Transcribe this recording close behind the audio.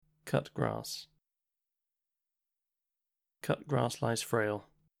Cut grass. Cut grass lies frail,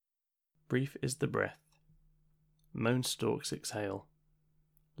 brief is the breath, mown stalks exhale,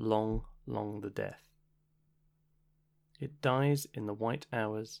 long, long the death. It dies in the white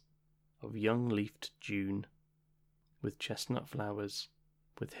hours of young-leafed June, with chestnut flowers,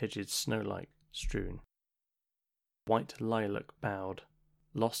 with hedges snow-like strewn. White lilac bowed,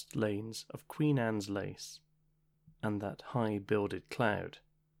 lost lanes of Queen Anne's lace, and that high-builded cloud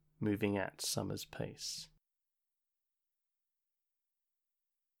moving at summer's pace.